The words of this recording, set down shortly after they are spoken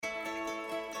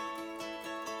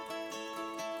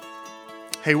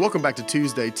Hey, welcome back to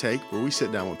Tuesday Take, where we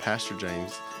sit down with Pastor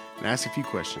James and ask a few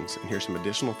questions and hear some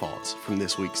additional thoughts from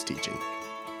this week's teaching.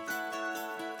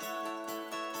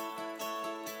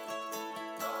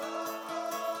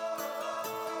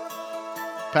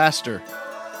 Pastor,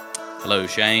 Hello,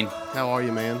 Shane. how are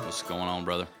you, man? What's going on,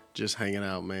 brother? Just hanging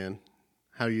out, man.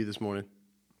 How are you this morning?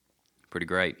 Pretty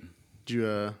great.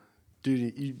 Did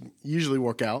you usually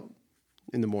work out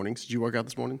in the mornings? Did you work out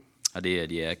this morning? I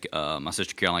did, yeah. My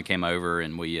sister Caroline came over,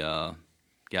 and we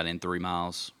got in 3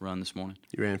 miles run this morning.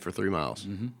 You ran for 3 miles.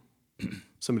 Mm-hmm.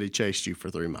 Somebody chased you for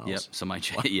 3 miles. Yep, somebody,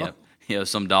 yeah,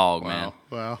 some dog, man.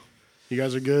 Wow. You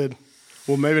guys are good.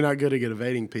 Well, maybe not good at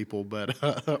evading people, but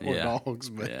or Yeah. dogs.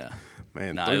 But Yeah.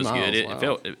 man, No, 3 it was miles. good.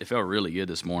 Wow. It felt really good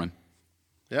this morning.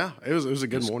 Yeah, it was a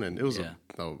good morning. It was yeah.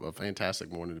 a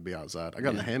fantastic morning to be outside. I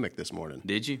got in the hammock this morning.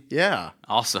 Did you? Yeah,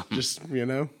 Awesome. just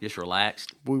Just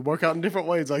relaxed. we work out in different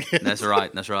ways, I guess. That's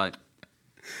right.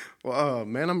 Well,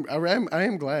 man, I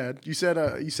am glad. You said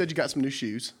you got some new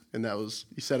shoes, and that was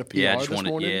you set a PR Yeah, I this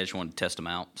morning. just wanted to test them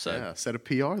out. So Yeah, set a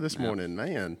PR this morning,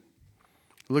 man.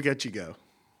 Look at you go.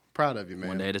 Proud of you, man.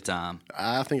 one day at a time.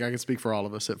 I think I can speak for all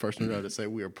of us at First Road to say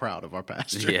we are proud of our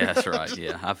pastor. Yeah, that's right.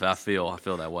 Yeah, I feel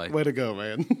that way. Way to go,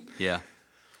 man. Yeah.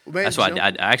 Well, man, That's why I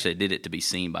actually did it to be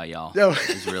seen by y'all. No.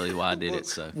 That's really why I did it.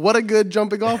 So What a good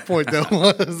jumping off point that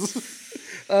was.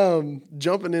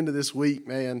 Jumping into this week,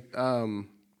 man.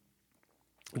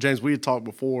 James, we had talked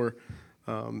before,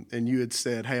 and you had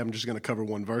said, "Hey, I'm just going to cover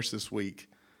one verse this week."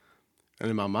 And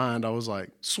in my mind, I was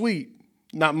like, "Sweet,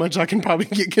 not much I can probably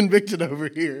get convicted over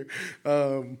here."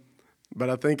 But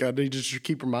I think I need to just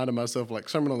keep reminding myself, like,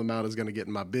 Sermon on the Mount is going to get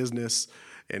in my business,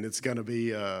 and it's going to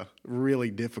be really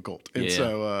difficult. And Yeah.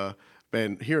 so,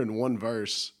 man, hearing one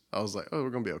verse, I was like, "Oh, we're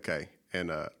going to be okay,"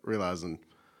 and realizing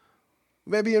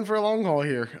maybe in for a long haul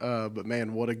here. But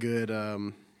man, what a good.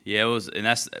 yeah, it was, and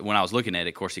that's when I was looking at it.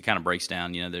 Of course, it kind of breaks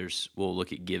down. You know, we'll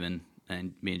look at giving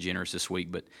and being generous this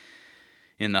week, but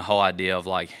in the whole idea of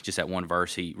like just that one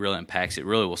verse, he really unpacks it.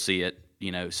 Really, we'll see it.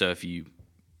 You know, so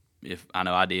if I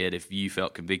know I did, if you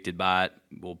felt convicted by it,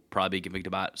 we'll probably be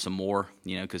convicted by it some more.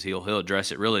 You know, because he'll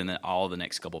address it really in all the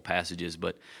next couple passages.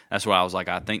 But that's why I was like,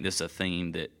 I think this is a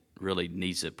theme that really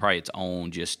needs to probably its own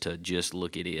just to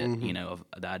look at it. Mm-hmm. You know, of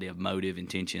the idea of motive,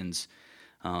 intentions,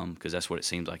 because that's what it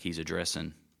seems like he's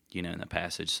addressing. You know, in the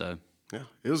passage. So Yeah,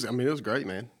 it was. I mean, it was great,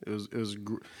 man. It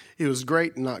was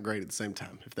great and not great at the same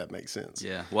time, if that makes sense.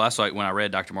 yeah, well, that's like when I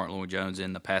read Dr. Martin Lloyd-Jones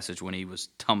in the passage when he was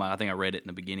talking about. I think I read it in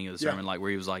the beginning of the sermon, like where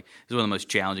he was like, "This is one of the most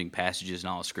challenging passages in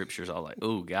all of Scriptures." I was like,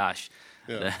 "Oh gosh,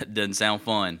 that doesn't sound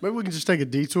fun." Maybe we can just take a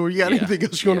detour. You got Yeah. anything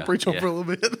else you want Yeah. to preach on Yeah. for a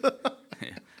little bit?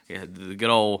 Yeah, the good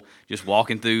old just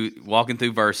walking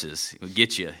through verses will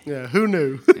get you. Yeah, who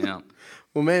knew? Yeah,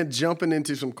 Well, man, jumping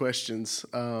into some questions.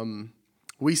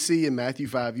 We see in Matthew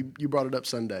 5, you brought it up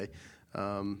Sunday,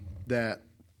 that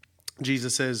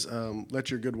Jesus says,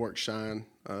 let your good work shine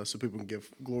so people can give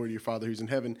glory to your Father who's in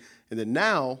heaven. And then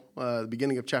now, the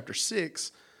beginning of chapter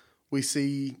 6, we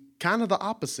see kind of the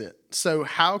opposite. So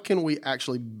how can we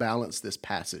actually balance this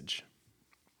passage?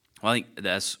 well, I think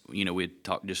that's we had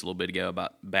talked just a little bit ago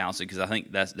about balancing because I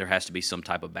think there has to be some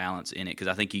type of balance in it because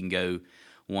I think you can go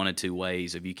one of two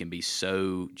ways. If you can be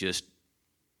so just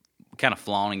kind of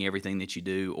flaunting everything that you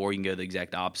do, or you can go the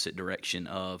exact opposite direction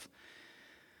of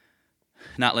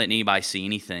not letting anybody see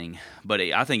anything. But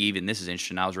I think even this is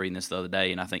interesting. I was reading this the other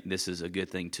day, and I think this is a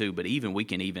good thing too. But even we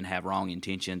can even have wrong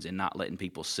intentions and not letting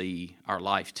people see our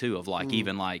life too. Of like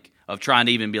even like of trying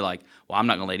to even be like, well, I'm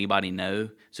not going to let anybody know.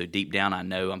 So deep down, I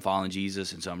know I'm following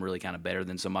Jesus, and so I'm really kind of better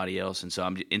than somebody else. And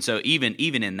so even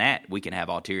in that, we can have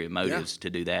ulterior motives to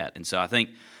do that. And so I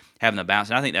think having the balance,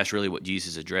 and I think that's really what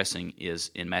Jesus is addressing is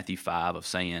in Matthew 5 of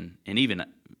saying, and even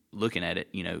looking at it,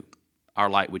 you know, our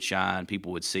light would shine,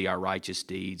 people would see our righteous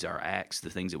deeds, our acts, the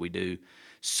things that we do,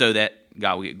 so that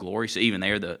God will get glory. So even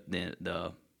there,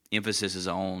 the emphasis is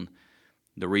on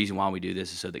the reason why we do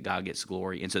this is so that God gets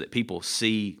glory, and so that people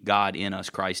see God in us,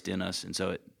 Christ in us, and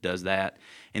so it does that.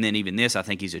 And then even this, I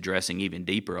think he's addressing even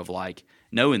deeper of like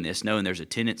knowing there's a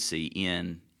tendency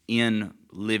in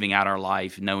living out our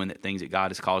life, knowing that things that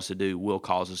God has called us to do will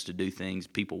cause us to do things.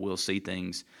 People will see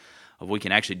things. We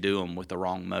can actually do them with the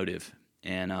wrong motive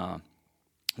and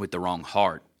with the wrong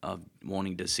heart of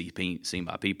wanting to see seen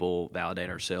by people, validate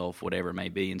ourselves, whatever it may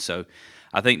be. And so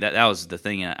I think that was the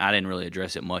thing. I didn't really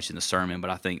address it much in the sermon, but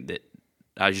I think that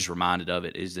I was just reminded of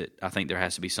it, is that I think there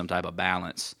has to be some type of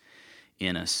balance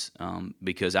in us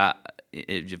because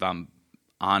if I'm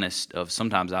honest,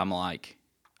 sometimes I'm like,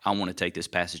 I want to take this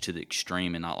passage to the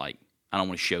extreme and not like, I don't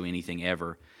want to show anything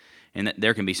ever. And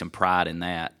there can be some pride in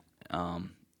that.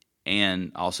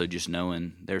 and also just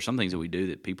knowing there are some things that we do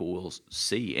that people will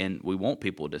see, and we want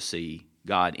people to see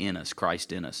God in us,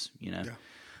 Christ in us, Yeah.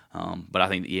 But I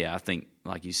think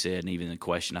like you said, and even the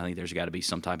question, I think there's got to be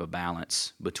some type of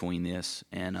balance between this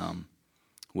and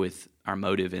with our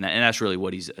motive, and that's really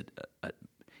what he's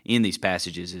in these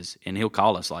passages is, and he'll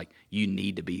call us like, you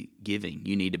need to be giving,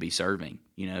 you need to be serving,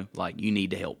 like you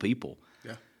need to help people.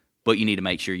 Yeah. But you need to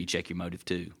make sure you check your motive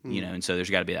too, and so there's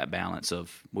got to be that balance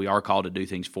of we are called to do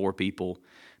things for people.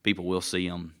 People will see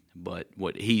them, but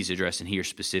what he's addressing here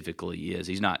specifically is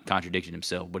he's not contradicting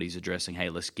himself, but he's addressing,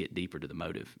 hey, let's get deeper to the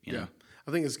motive. You know?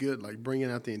 I think it's good, like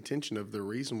bringing out the intention of the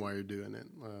reason why you're doing it.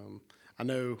 I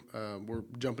know we're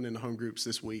jumping into home groups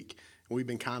this week, and we've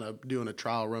been kind of doing a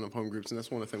trial run of home groups, and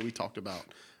that's one of the things we talked about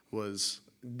was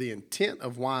the intent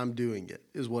of why I'm doing it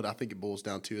is what I think it boils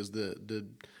down to is the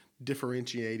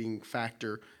differentiating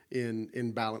factor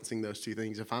in balancing those two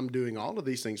things. If I'm doing all of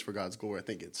these things for God's glory, I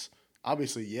think it's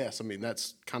obviously yes. I mean,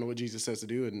 that's kind of what Jesus says to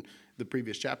do in the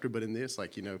previous chapter. But in this,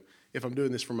 like, if I'm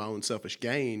doing this for my own selfish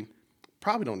gain,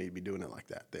 probably don't need to be doing it like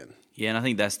that then. Yeah, and I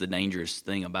think that's the dangerous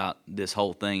thing about this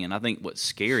whole thing. And I think what's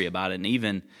scary about it, and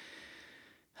even,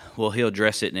 well, he'll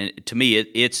address it, and to me,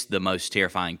 it's the most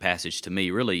terrifying passage to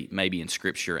me, really, maybe in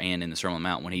Scripture and in the Sermon on the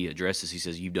Mount, when he addresses, he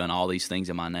says, you've done all these things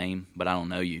in my name, but I don't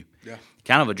know you. Yeah.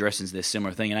 Kind of addresses this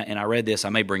similar thing. And I read this, I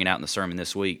may bring it out in the sermon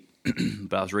this week,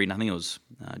 but I was reading, I think it was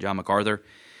John MacArthur.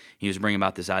 He was bringing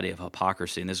about this idea of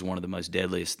hypocrisy, and this is one of the most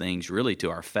deadliest things, really, to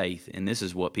our faith. And this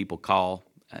is what people call,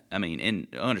 and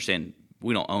understand,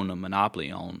 we don't own a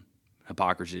monopoly on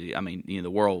hypocrisy. I mean,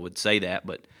 the world would say that,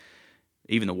 but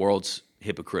even the world's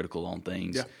hypocritical on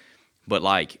things. Yeah. But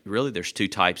like, really, there's two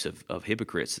types of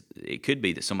hypocrites. It could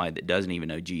be that somebody that doesn't even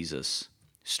know Jesus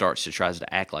tries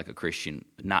to act like a Christian,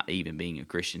 not even being a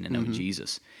Christian and know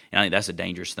Jesus. And I think that's a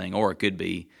dangerous thing. Or it could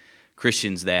be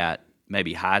Christians that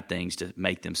maybe hide things to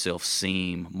make themselves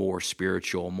seem more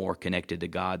spiritual, more connected to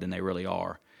God than they really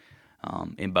are.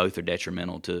 And both are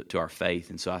detrimental to our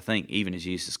faith. And so I think even as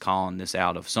Jesus is calling this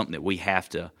out of something that we have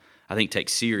to, I think, take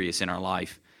serious in our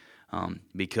life,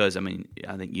 because, I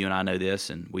think you and I know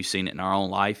this, and we've seen it in our own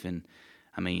life. And,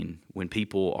 when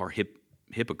people are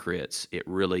hypocrites, it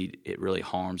really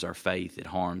harms our faith. It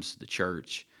harms the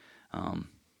church,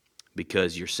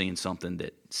 because you're seeing something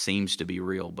that seems to be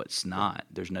real, but it's not.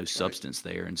 There's no substance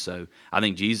there. And so I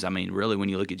think Jesus, really, when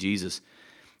you look at Jesus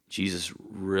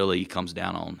really comes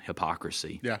down on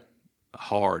hypocrisy. Yeah.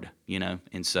 Hard,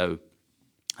 And so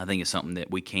I think it's something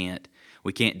that we can't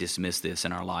dismiss this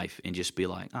in our life and just be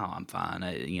like, oh, I'm fine.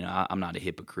 I'm not a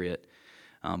hypocrite.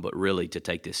 But really to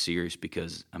take this serious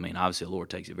because, obviously the Lord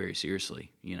takes it very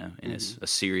seriously, and it's a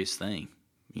serious thing,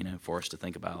 for us to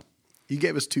think about. You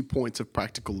gave us 2 points of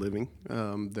practical living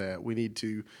that we need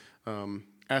to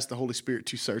ask the Holy Spirit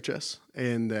to search us,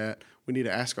 and that we need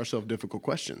to ask ourselves difficult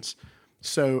questions.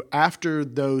 So after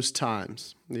those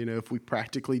times, if we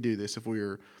practically do this, if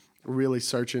we're really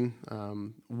searching,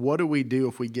 what do we do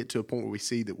if we get to a point where we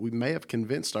see that we may have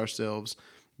convinced ourselves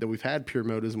that we've had pure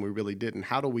motives and we really didn't?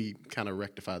 How do we kind of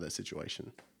rectify that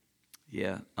situation?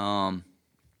 Yeah. And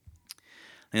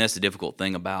that's the difficult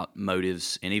thing about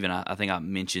motives. And even I think I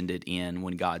mentioned it in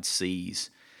when God sees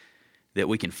that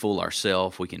we can fool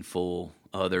ourselves, we can fool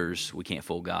others, we can't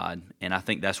fool God. And I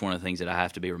think that's one of the things that I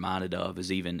have to be reminded of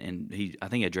is I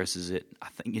think he addresses it,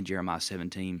 in Jeremiah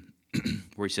 17,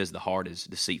 where he says the heart is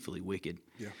deceitfully wicked.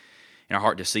 Yeah. And our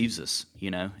heart deceives us,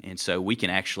 and so we can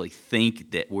actually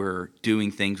think that we're doing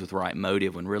things with the right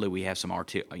motive when really we have some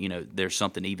there's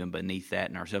something even beneath that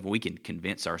in ourselves. We can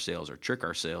convince ourselves or trick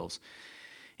ourselves.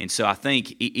 And so I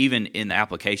think even in the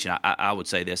application, I would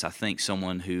say this, I think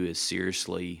someone who is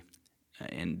seriously,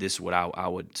 and this is what I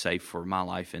would say for my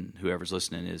life and whoever's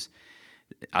listening is,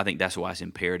 I think that's why it's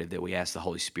imperative that we ask the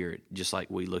Holy Spirit, just like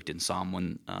we looked in Psalm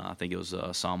 1, I think it was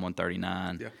Psalm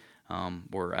 139. Yeah.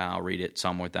 Where I'll read it,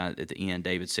 Psalm 139, at the end,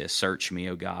 David says, "Search me,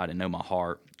 O God, and know my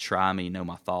heart. Try me, know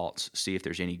my thoughts. See if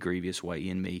there's any grievous way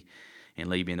in me, and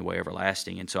lead me in the way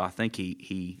everlasting." And so I think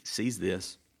he sees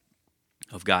this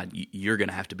of God. You're going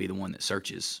to have to be the one that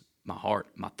searches my heart,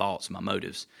 my thoughts, my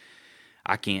motives.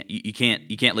 You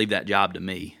can't leave that job to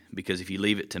me, because if you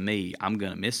leave it to me, I'm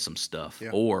going to miss some stuff,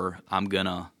 or I'm going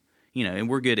to. And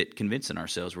we're good at convincing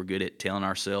ourselves. We're good at telling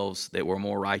ourselves that we're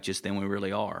more righteous than we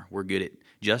really are. We're good at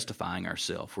justifying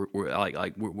ourselves.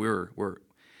 We're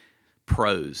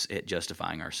pros at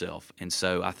justifying ourselves. And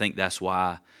so I think that's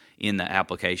why in the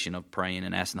application of praying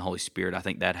and asking the Holy Spirit, I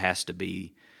think that has to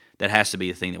be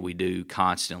the thing that we do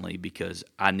constantly, because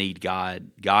I need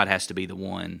God. God has to be the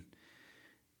one,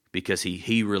 because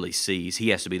he really sees. He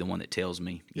has to be the one that tells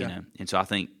me, And so I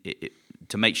think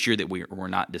to make sure that we're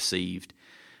not deceived,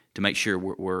 to make sure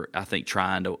we're I think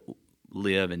trying to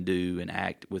live and do and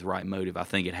act with right motive. I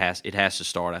think it has to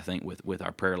start, I think, with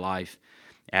our prayer life,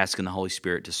 asking the Holy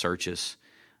Spirit to search us,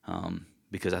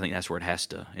 because I think that's where it has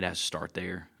to start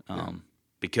there.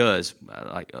 Because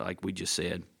like we just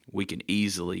said, we can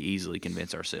easily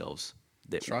convince ourselves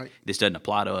that this doesn't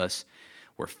apply to us.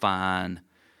 We're fine.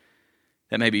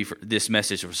 That may be this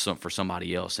message for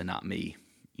somebody else and not me,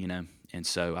 And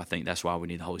so I think that's why we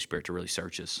need the Holy Spirit to really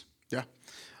search us. Yeah.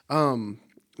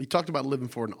 You talked about living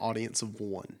for an audience of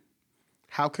one.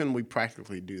 How can we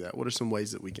practically do that? What are some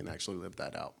ways that we can actually live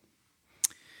that out?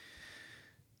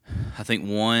 I think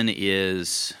one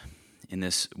is,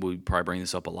 we probably bring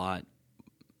this up a lot,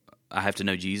 I have to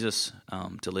know Jesus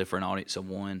to live for an audience of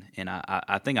one. And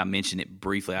I think I mentioned it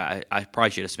briefly. I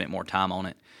probably should have spent more time on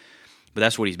it. But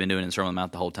that's what he's been doing in the Sermon on the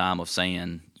Mount the whole time, of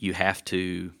saying you have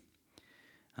to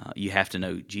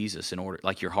know Jesus in order,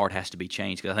 like your heart has to be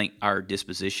changed. Because I think our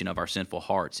disposition of our sinful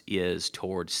hearts is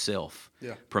towards self,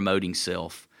 promoting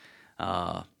self,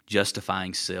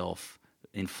 justifying self,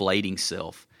 inflating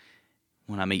self.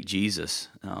 When I meet Jesus,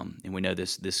 and we know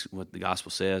this what the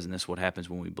gospel says, and this is what happens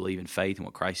when we believe in faith and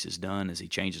what Christ has done, is he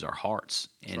changes our hearts.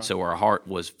 And so our heart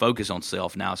was focused on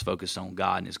self, now it's focused on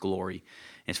God and his glory,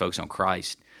 and it's focused on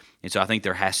Christ. And so I think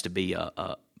there has to be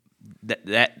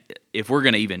that if we're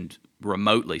going to even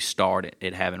remotely start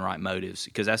at having right motives,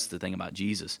 because that's the thing about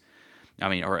Jesus. I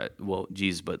mean,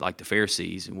 Jesus, but like the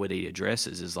Pharisees, and what he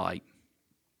addresses is like,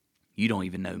 you don't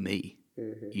even know me.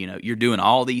 Mm-hmm. You're doing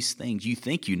all these things. You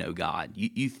think you know God.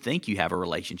 You think you have a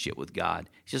relationship with God.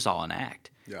 It's just all an act.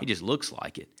 Yeah. It just looks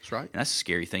like it. That's right. And that's a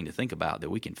scary thing to think about,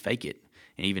 that we can fake it.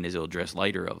 And even as he'll address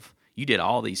later, of you did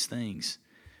all these things,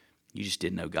 you just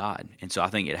didn't know God. And so I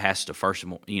think it has to first,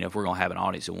 if we're going to have an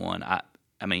audience of one,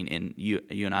 I mean, and you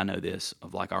and I know this,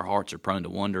 of like our hearts are prone to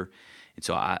wonder. And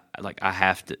so I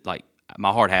have to, like,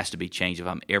 my heart has to be changed if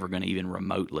I'm ever going to even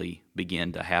remotely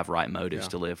begin to have right motives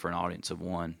to live for an audience of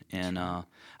one. And I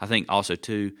think also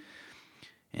too,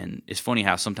 and it's funny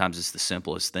how sometimes it's the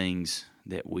simplest things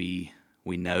that we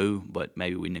know, but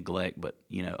maybe we neglect, but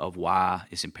of why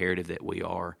it's imperative that we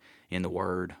are in the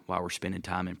Word, why we're spending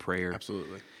time in prayer.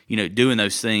 Absolutely. Doing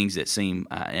those things that seem,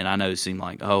 and I know seem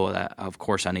like, of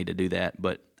course I need to do that,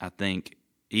 but I think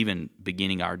even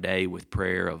beginning our day with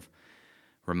prayer, of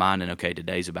reminding, okay,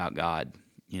 today's about God,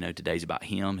 today's about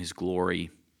him, his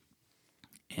glory,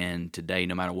 and today,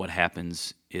 no matter what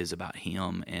happens, is about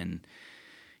him. And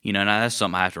and that's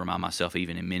something I have to remind myself,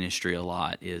 even in ministry a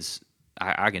lot, is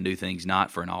I can do things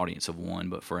not for an audience of one,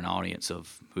 but for an audience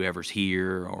of whoever's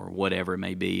here or whatever it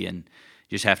may be, and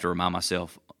just have to remind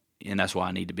myself. And that's why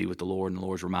I need to be with the Lord, and the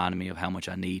Lord's reminding me of how much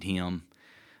I need him,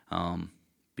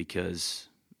 because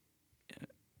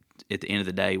at the end of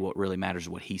the day, what really matters is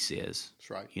what he says. That's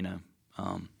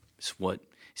right.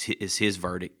 It's his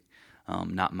verdict,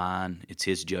 not mine. It's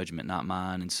his judgment, not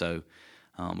mine. And so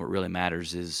what really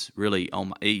matters is really,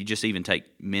 you just even take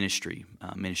ministry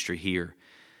here.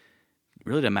 It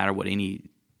really doesn't matter what any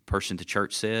person at the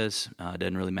church says. It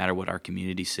doesn't really matter what our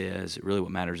community says. It really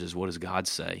what matters is, what does God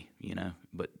say,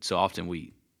 But so often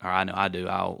I know I do,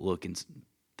 I'll look and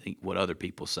think what other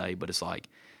people say, but it's like,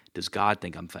 does God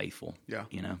think I'm faithful? Yeah.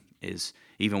 Is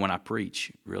even when I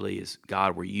preach, really, is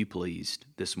God, were you pleased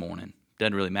this morning?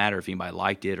 Doesn't really matter if anybody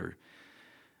liked it, or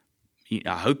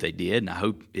I hope they did, and I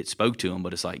hope it spoke to them,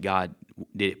 but it's like, God,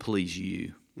 did it please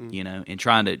you? And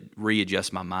trying to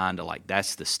readjust my mind to, like,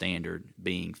 that's the standard,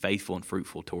 being faithful and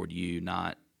fruitful toward you,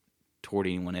 not toward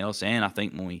anyone else. And I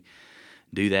think when we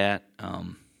do that, I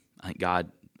think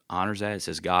God honors that. It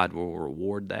says God will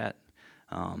reward that.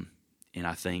 And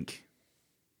I think,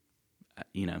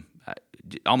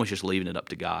 almost just leaving it up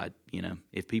to God.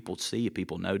 If people see, if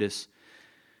people notice,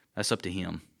 that's up to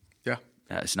him. Yeah.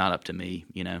 It's not up to me,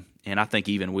 And I think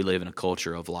even we live in a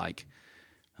culture of like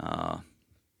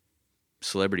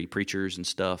celebrity preachers and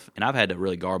stuff, and I've had to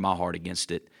really guard my heart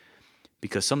against it,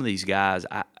 because some of these guys,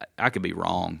 I could be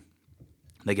wrong.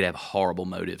 They could have horrible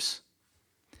motives.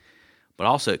 But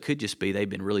also it could just be they've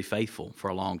been really faithful for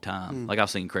a long time. Like I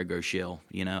was thinking Craig Groeschel,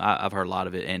 I've heard a lot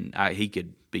of it, and he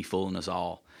could be fooling us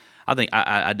all. I think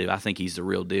I do. I think he's the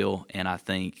real deal, and I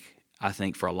think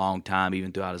for a long time,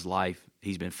 even throughout his life,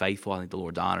 he's been faithful. I think the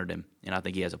Lord's honored him, and I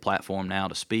think he has a platform now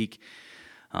to speak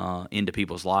into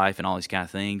people's life and all these kind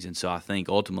of things. And so I think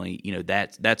ultimately,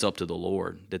 that's up to the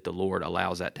Lord, that the Lord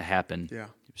allows that to happen. Yeah.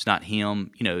 It's not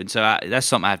him, and so that's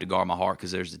something I have to guard my heart,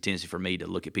 because there's a tendency for me to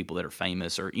look at people that are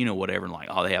famous or, whatever, and like,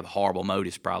 oh, they have horrible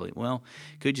motives probably. Well,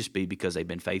 it could just be because they've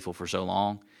been faithful for so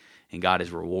long, and God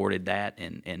has rewarded that,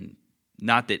 and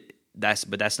not that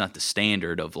but that's not the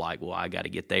standard of like, well, I got to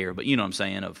get there, but you know what I'm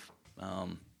saying, of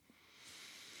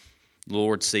the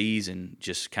Lord sees, and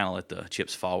just kind of let the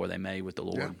chips fall where they may with the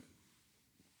Lord. Yeah.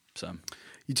 So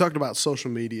You talked about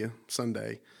social media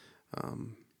Sunday.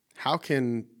 How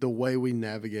can the way we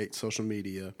navigate social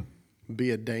media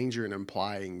be a danger in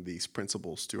applying these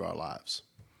principles to our lives?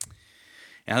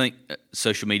 and I think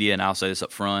social media, and I'll say this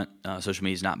up front, social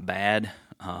media is not bad.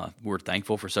 We're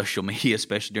thankful for social media,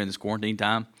 especially during this quarantine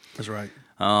time. That's right.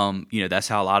 That's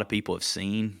how a lot of people have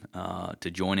seen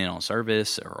to join in on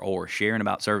service or sharing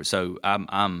about service. So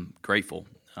I'm grateful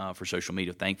for social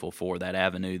media, thankful for that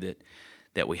avenue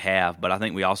that we have. But I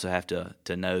think we also have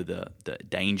to know the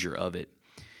danger of it.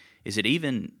 Is it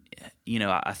even,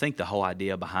 I think the whole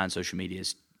idea behind social media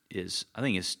is I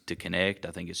think it's to connect.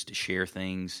 I think it's to share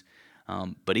things.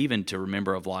 But even to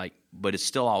remember but it's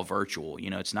still all virtual.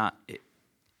 It's not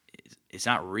it's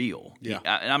not real. Yeah.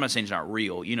 I'm not saying it's not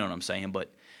real. You know what I'm saying?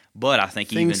 But I think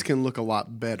Things can look a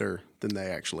lot better than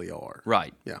they actually are.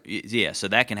 Right. Yeah. Yeah. So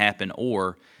that can happen,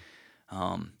 or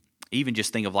even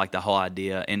just think of the whole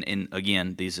idea. And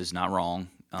again, this is not wrong.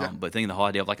 But think of the whole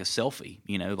idea of a selfie.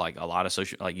 Like a lot of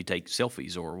social, you take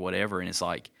selfies or whatever, and it's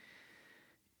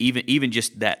even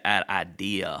just that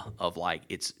idea of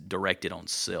it's directed on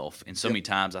self. And so many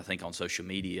times I think on social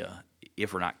media,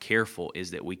 if we're not careful,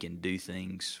 is that we can do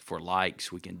things for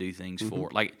likes. We can do things for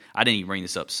I didn't even bring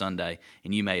this up Sunday,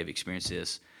 and you may have experienced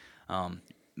this. One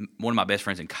of my best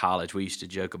friends in college, we used to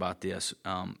joke about this.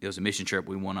 It was a mission trip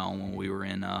we went on when we were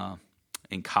in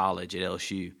college at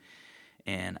LSU,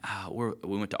 and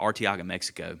we went to Arteaga,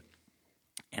 Mexico.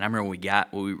 And I remember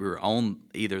we were on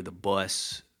either the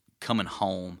bus coming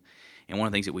home, and one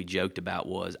of the things that we joked about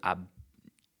was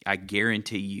I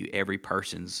guarantee you every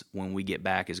person's, when we get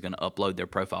back, is going to upload their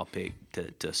profile pic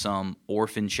to some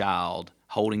orphan child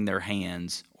holding their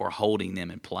hands or holding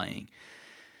them and playing.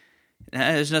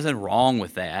 Now, there's nothing wrong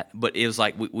with that, but it was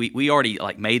we already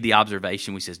made the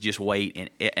observation. We said just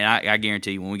wait, and I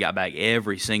guarantee you when we got back,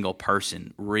 every single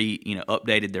person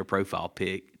updated their profile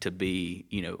pic to be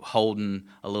holding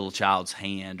a little child's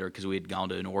hand, or because we had gone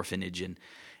to an orphanage and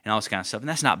all this kind of stuff. And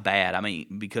that's not bad. I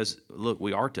mean, because look,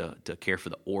 we are to care for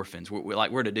the orphans.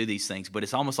 We're to do these things, but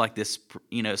it's almost like this.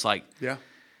 It's yeah.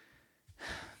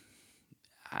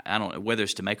 I don't know whether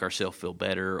it's to make ourselves feel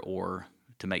better or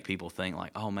to make people think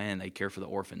oh man, they care for the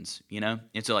orphans, And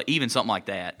so even something like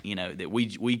that, that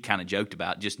we kind of joked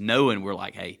about, just knowing we're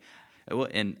hey,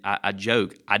 and I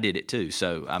joke, I did it too.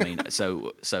 So I mean,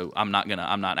 so I'm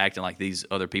not acting like these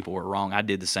other people were wrong. I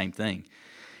did the same thing.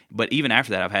 But even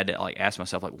after that, I've had to ask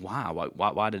myself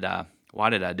why did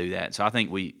I do that? So I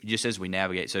think just as we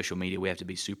navigate social media, we have to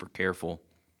be super careful,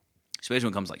 especially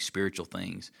when it comes to spiritual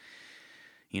things.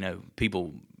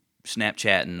 People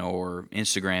Snapchatting or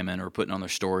Instagramming or putting on their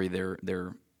story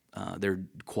their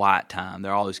quiet time.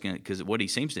 They're always going to, because what he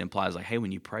seems to imply is hey,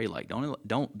 when you pray,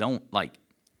 don't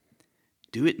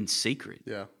do it in secret.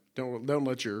 Yeah. Don't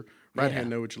let your right hand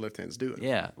know what your left hand's doing.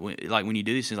 Yeah. When you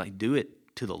do these things, do it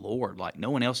to the Lord.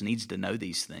 No one else needs to know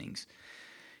these things.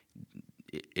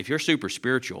 If you're super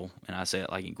spiritual, and I say it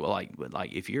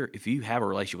if you have a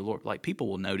relationship with the Lord, people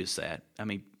will notice that. I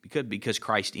mean, because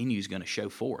Christ in you is going to show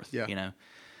forth. Yeah.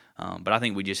 But I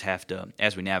think we just have to,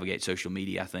 as we navigate social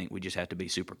media, I think we just have to be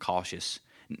super cautious.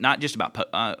 Not just about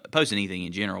posting anything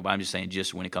in general, but I'm just saying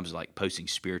just when it comes to posting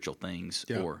spiritual things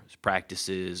or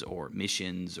practices or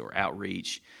missions or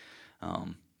outreach.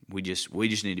 We just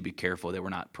need to be careful that we're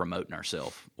not promoting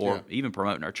ourselves or even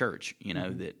promoting our church.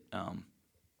 That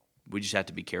we just have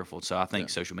to be careful. So I think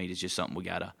social media is just something we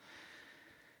gotta,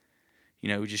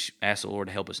 we just ask the Lord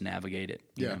to help us navigate it.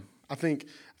 You know? I think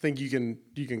you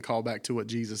can call back to what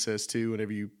Jesus says too.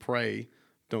 Whenever you pray,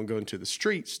 don't go into the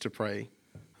streets to pray,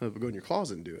 but go in your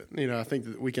closet and do it. I think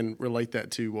that we can relate that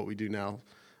to what we do now.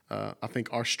 I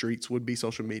think our streets would be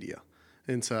social media,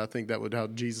 and so I think that would how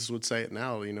Jesus would say it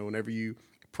now. Whenever you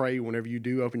pray, whenever you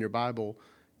do open your Bible,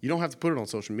 you don't have to put it on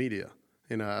social media.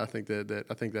 And I think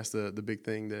that's the big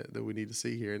thing that we need to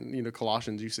see here. And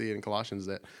Colossians, you see it in Colossians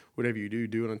that whatever you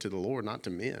do it unto the Lord, not to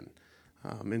men.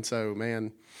 And so,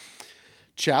 man,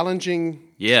 challenging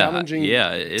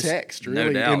text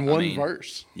really, no doubt. in one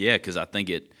verse. Yeah, because I think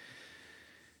it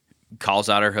calls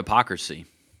out our hypocrisy,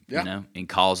 and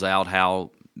calls out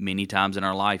how many times in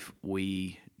our life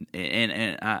we.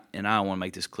 And I want to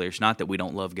make this clear. It's not that we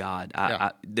don't love God.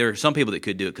 There are some people that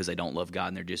could do it because they don't love God,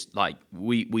 and they're just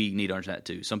we need to understand that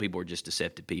too. Some people are just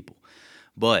deceptive people.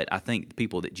 But I think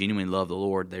people that genuinely love the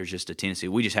Lord, there's just a tendency.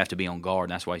 We just have to be on guard,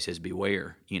 and that's why he says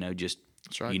beware.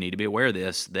 That's right. You need to be aware of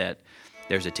this, that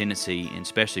there's a tendency, and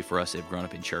especially for us that have grown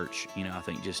up in church, I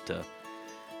think we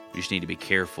just need to be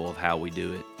careful of how we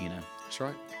do it, That's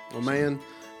right. Well, man,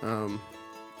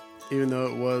 even though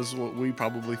it was what we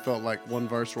probably felt like one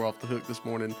verse we're off the hook this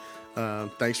morning.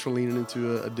 Thanks for leaning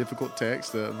into a difficult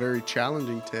text, a very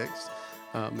challenging text,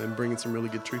 and bringing some really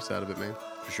good truths out of it, man.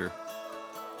 For sure.